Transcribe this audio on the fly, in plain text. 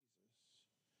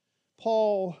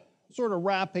Paul sort of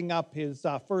wrapping up his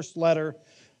first letter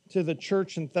to the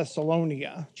church in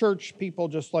Thessalonica, church people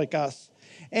just like us.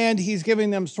 And he's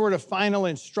giving them sort of final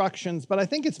instructions, but I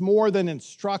think it's more than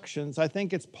instructions. I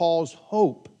think it's Paul's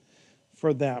hope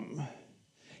for them.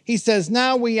 He says,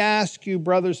 "Now we ask you,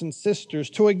 brothers and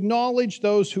sisters, to acknowledge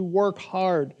those who work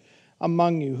hard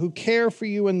among you, who care for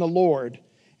you in the Lord,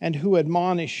 and who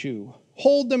admonish you.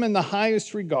 Hold them in the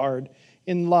highest regard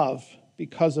in love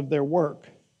because of their work.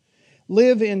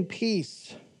 Live in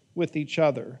peace with each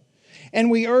other.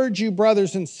 And we urge you,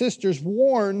 brothers and sisters,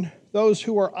 warn those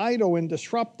who are idle and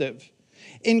disruptive.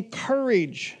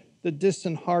 Encourage the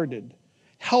disheartened.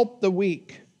 Help the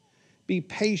weak. Be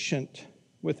patient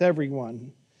with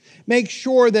everyone. Make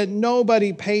sure that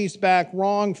nobody pays back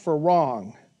wrong for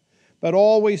wrong, but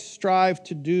always strive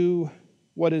to do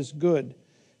what is good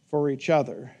for each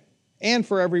other and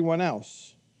for everyone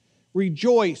else.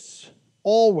 Rejoice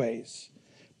always.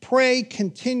 Pray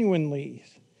continually.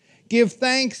 Give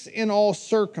thanks in all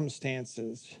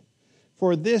circumstances,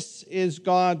 for this is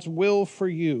God's will for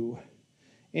you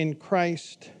in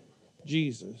Christ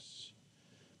Jesus."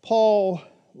 Paul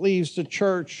leaves the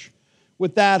church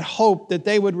with that hope that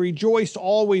they would rejoice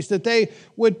always, that they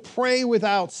would pray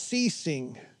without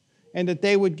ceasing, and that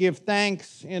they would give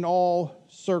thanks in all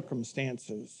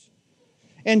circumstances.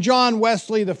 And John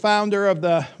Wesley, the founder of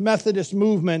the Methodist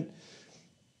movement,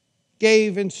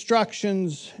 gave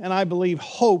instructions, and I believe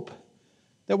hope,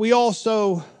 that we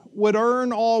also would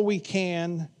earn all we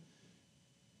can,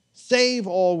 save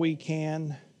all we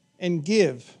can, and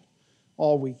give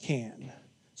all we can.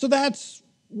 So that's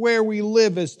where we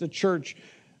live as the church,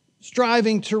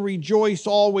 striving to rejoice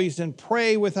always and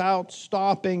pray without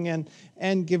stopping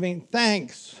and giving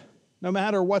thanks no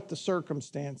matter what the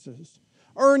circumstances.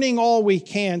 Earning all we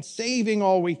can, saving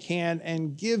all we can,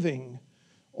 and giving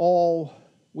all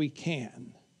we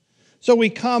can. So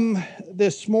we come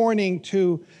this morning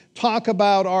to talk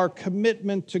about our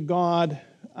commitment to God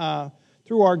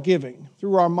through our giving,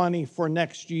 through our money for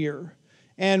next year.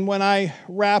 And when I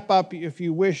wrap up, if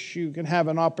you wish, you can have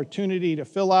an opportunity to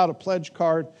fill out a pledge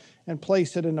card and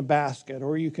place it in a basket,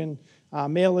 or you can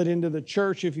mail it into the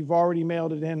church. If you've already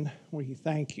mailed it in, we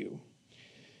thank you.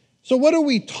 So what do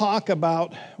we talk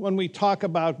about when we talk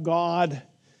about God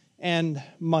and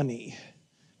money?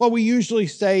 What we usually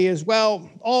say is, well,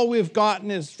 all we've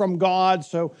gotten is from God,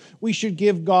 so we should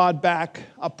give God back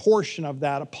a portion of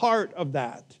that, a part of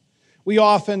that. We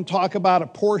often talk about a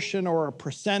portion or a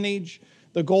percentage,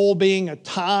 the goal being a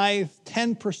tithe,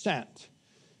 10%.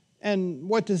 And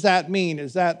what does that mean?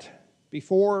 Is that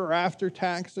before or after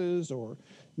taxes, or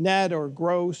net or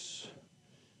gross?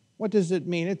 What does it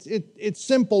mean? It's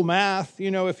simple math.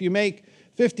 You know, if you make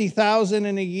 $50,000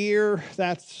 in a year,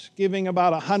 that's giving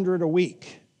about $100 a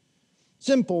week.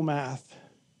 Simple math.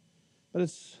 But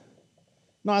it's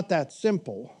not that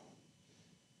simple,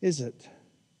 is it?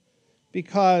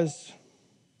 Because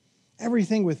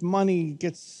everything with money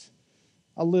gets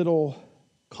a little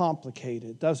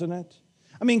complicated, doesn't it?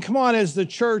 I mean, come on, as the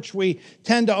church, we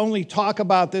tend to only talk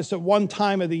about this at one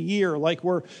time of the year, like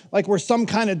we're some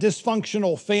kind of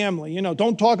dysfunctional family. You know,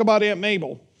 don't talk about Aunt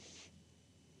Mabel.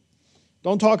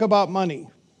 Don't talk about money.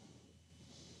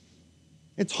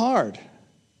 It's hard.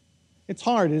 It's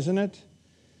hard, isn't it?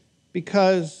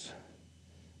 Because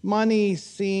money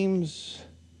seems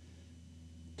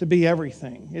to be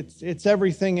everything. It's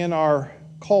everything in our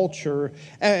culture.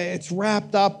 It's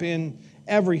wrapped up in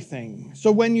everything.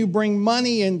 So when you bring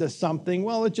money into something,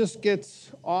 well, it just gets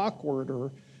awkward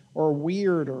or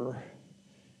weird, or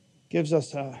gives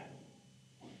us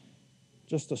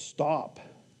just a stop.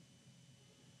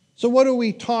 So what do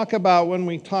we talk about when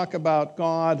we talk about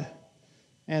God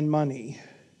and money?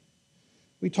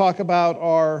 We talk about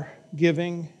our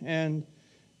giving, and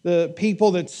the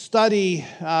people that study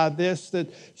this,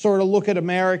 that sort of look at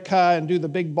America and do the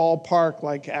big ballpark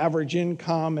like average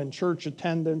income and church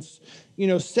attendance, you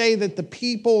know, say that the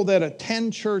people that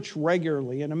attend church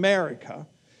regularly in America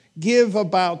give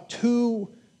about 2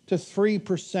 to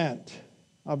 3%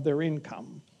 of their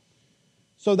income.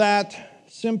 So that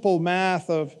simple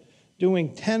math of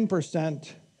doing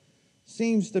 10%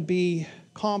 seems to be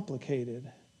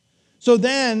complicated. So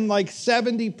then, like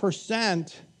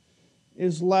 70%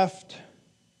 is left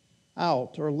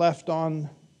out or left on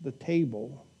the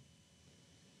table.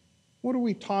 What do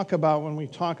we talk about when we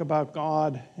talk about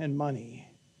God and money?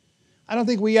 I don't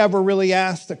think we ever really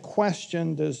ask the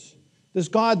question, does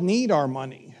God need our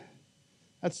money?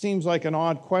 That seems like an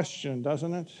odd question,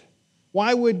 doesn't it?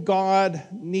 Why would God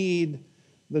need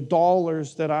the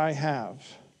dollars that I have?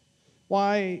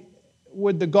 Why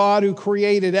would the God who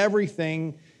created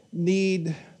everything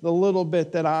need the little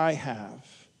bit that I have.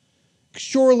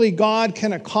 Surely God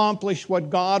can accomplish what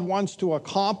God wants to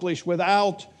accomplish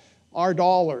without our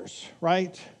dollars,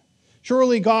 right?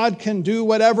 Surely God can do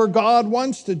whatever God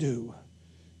wants to do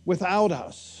without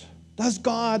us. Does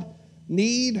God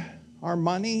need our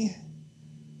money?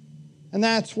 And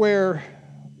that's where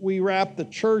we wrap the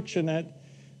church in it.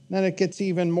 Then it gets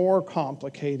even more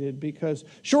complicated, because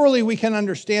surely we can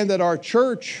understand that our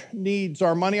church needs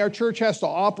our money. Our church has to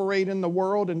operate in the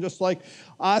world, and just like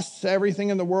us, everything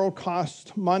in the world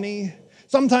costs money.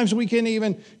 Sometimes we can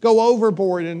even go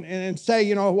overboard and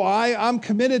say, well, I'm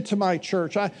committed to my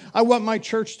church. I want my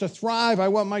church to thrive. I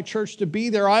want my church to be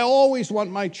there. I always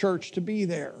want my church to be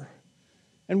there.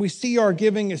 And we see our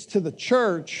giving is to the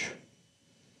church,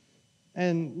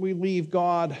 and we leave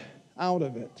God out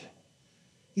of it.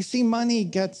 You see, money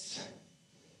gets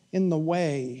in the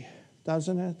way,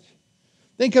 doesn't it?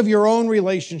 Think of your own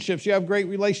relationships. You have great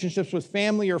relationships with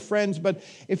family or friends, but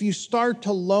if you start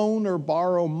to loan or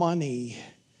borrow money,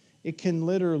 it can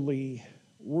literally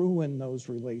ruin those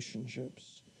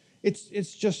relationships. It's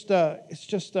just a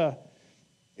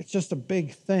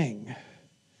big thing.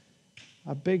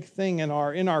 A big thing in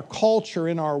our culture,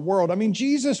 in our world. I mean,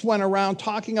 Jesus went around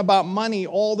talking about money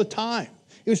all the time.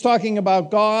 He was talking about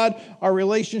God, our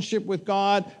relationship with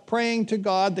God, praying to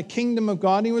God, the kingdom of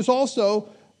God. And he was also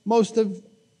most of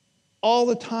all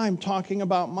the time talking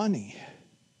about money.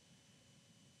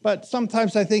 But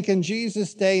sometimes I think in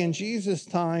Jesus' day, in Jesus'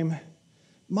 time,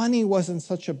 money wasn't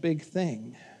such a big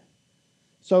thing.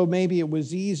 So maybe it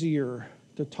was easier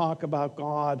to talk about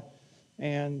God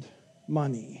and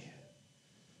money.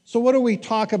 So what do we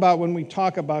talk about when we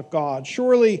talk about God?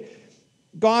 Surely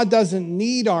God doesn't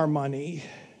need our money.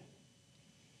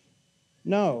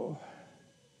 No.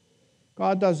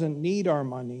 God doesn't need our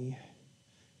money.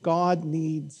 God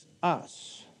needs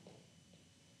us.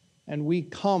 And we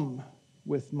come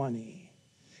with money.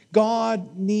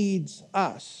 God needs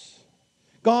us.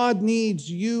 God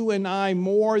needs you and I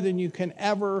more than you can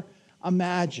ever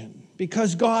imagine,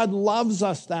 because God loves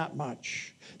us that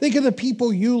much. Think of the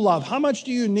people you love. How much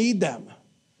do you need them?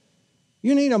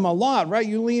 You need them a lot, right?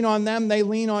 You lean on them, they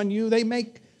lean on you. They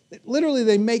make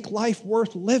life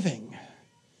worth living.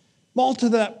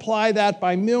 Multiply that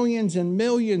by millions and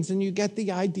millions, and you get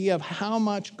the idea of how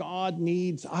much God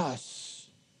needs us.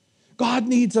 God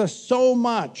needs us so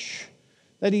much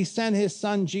that he sent his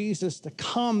son Jesus to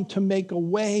come to make a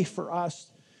way for us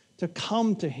to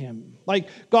come to him. Like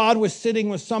God was sitting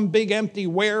with some big empty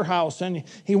warehouse and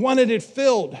he wanted it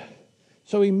filled.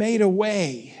 So he made a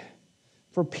way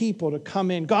for people to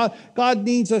come in. God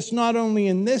needs us not only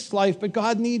in this life, but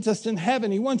God needs us in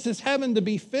heaven. He wants his heaven to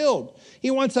be filled.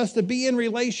 He wants us to be in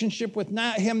relationship with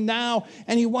him now,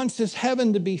 and he wants his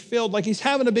heaven to be filled. Like he's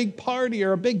having a big party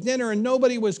or a big dinner and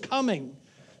nobody was coming.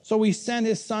 So he sent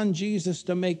his son Jesus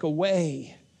to make a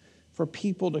way for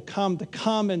people to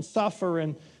come and suffer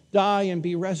and die and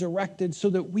be resurrected so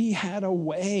that we had a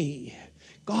way.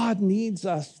 God needs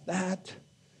us that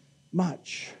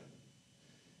much.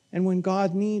 And when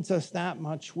God needs us that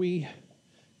much, we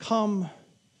come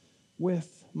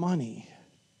with money.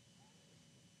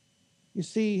 You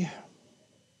see,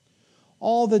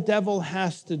 all the devil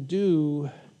has to do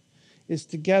is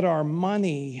to get our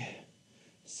money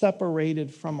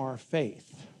separated from our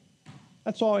faith.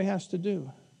 That's all he has to do.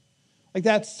 Like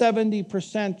that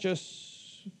 70%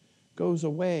 just goes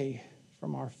away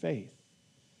from our faith.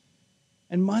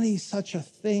 And money's such a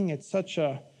thing. It's such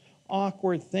a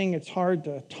awkward thing. It's hard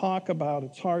to talk about.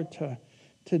 It's hard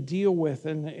to deal with.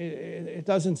 And it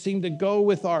doesn't seem to go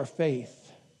with our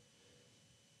faith.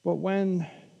 But when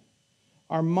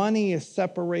our money is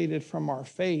separated from our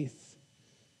faith,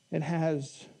 it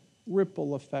has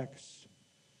ripple effects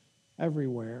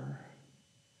everywhere.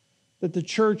 That the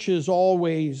church is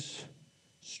always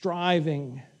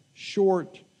striving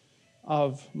short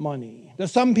of money. Now,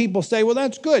 some people say, well,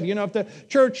 that's good. If the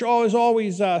church is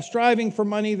always striving for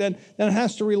money, then it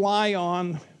has to rely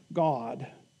on God.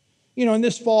 In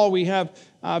this fall, we have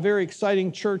very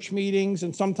exciting church meetings,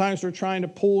 and sometimes we're trying to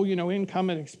pull,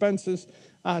 income and expenses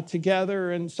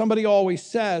together. And somebody always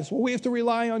says, well, we have to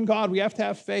rely on God. We have to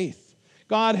have faith.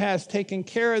 God has taken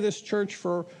care of this church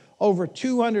for over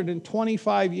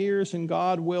 225 years, and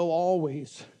God will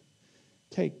always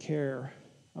take care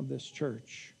of this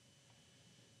church.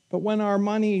 But when our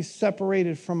money is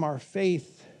separated from our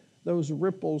faith, those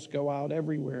ripples go out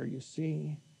everywhere, you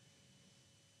see.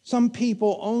 Some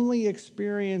people only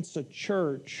experience a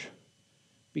church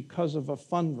because of a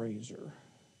fundraiser.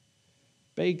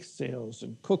 bake sales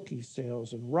and cookie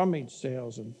sales and rummage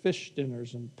sales and fish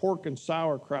dinners and pork and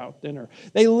sauerkraut dinner.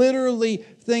 They literally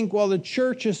think, well, the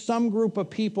church is some group of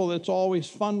people that's always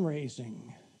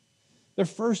fundraising. Their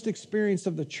first experience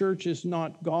of the church is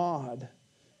not God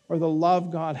or the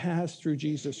love God has through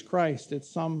Jesus Christ. It's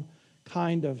some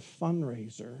kind of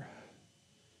fundraiser.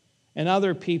 And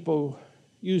other people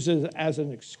use it as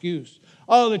an excuse.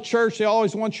 Oh, the church, they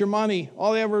always want your money.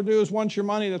 All they ever do is want your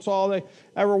money. That's all they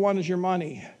ever want is your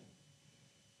money.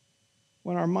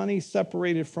 When our money's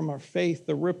separated from our faith,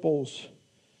 the ripples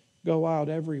go out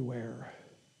everywhere.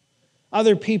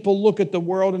 Other people look at the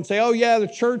world and say, oh yeah, the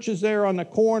church is there on the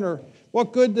corner.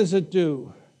 What good does it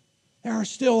do? There are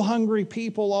still hungry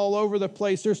people all over the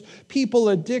place. There's people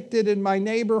addicted in my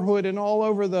neighborhood and all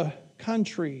over the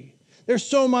country. There's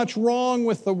so much wrong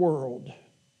with the world.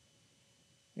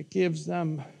 It gives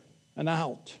them an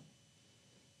out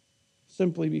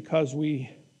simply because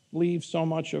we leave so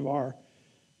much of our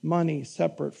money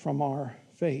separate from our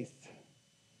faith.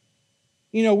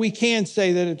 You know, we can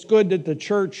say that it's good that the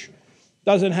church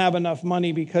doesn't have enough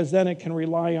money because then it can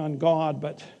rely on God,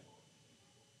 but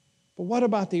what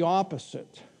about the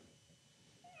opposite?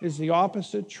 Is the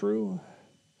opposite true?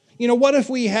 You know, what if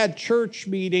we had church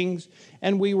meetings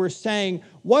and we were saying,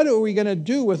 what are we going to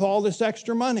do with all this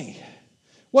extra money?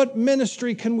 What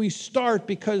ministry can we start?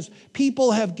 Because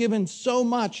people have given so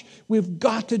much, we've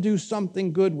got to do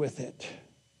something good with it.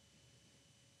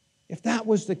 If that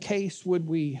was the case, would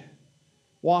we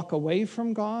walk away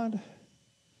from God?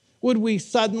 Would we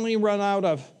suddenly run out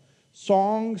of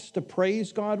songs to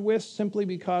praise God with simply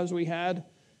because we had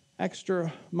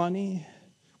extra money?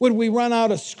 Would we run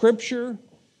out of scripture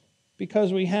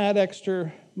because we had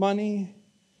extra money?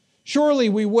 Surely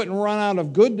we wouldn't run out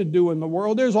of good to do in the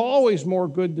world. There's always more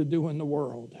good to do in the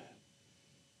world.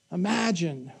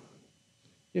 Imagine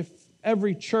if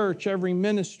every church, every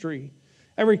ministry,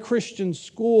 every Christian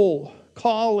school,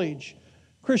 college,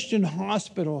 Christian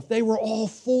hospital, if they were all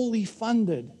fully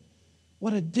funded,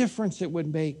 what a difference it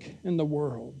would make in the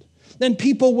world. Then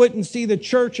people wouldn't see the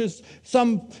church as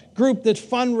some group that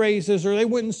fundraises, or they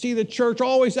wouldn't see the church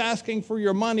always asking for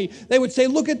your money. They would say,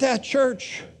 look at that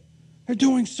church. They're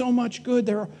doing so much good.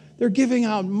 They're giving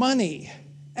out money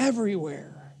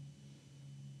everywhere.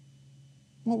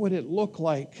 What would it look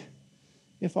like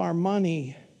if our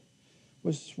money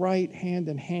was right hand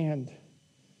in hand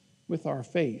with our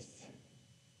faith?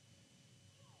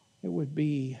 It would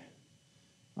be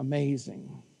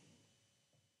amazing.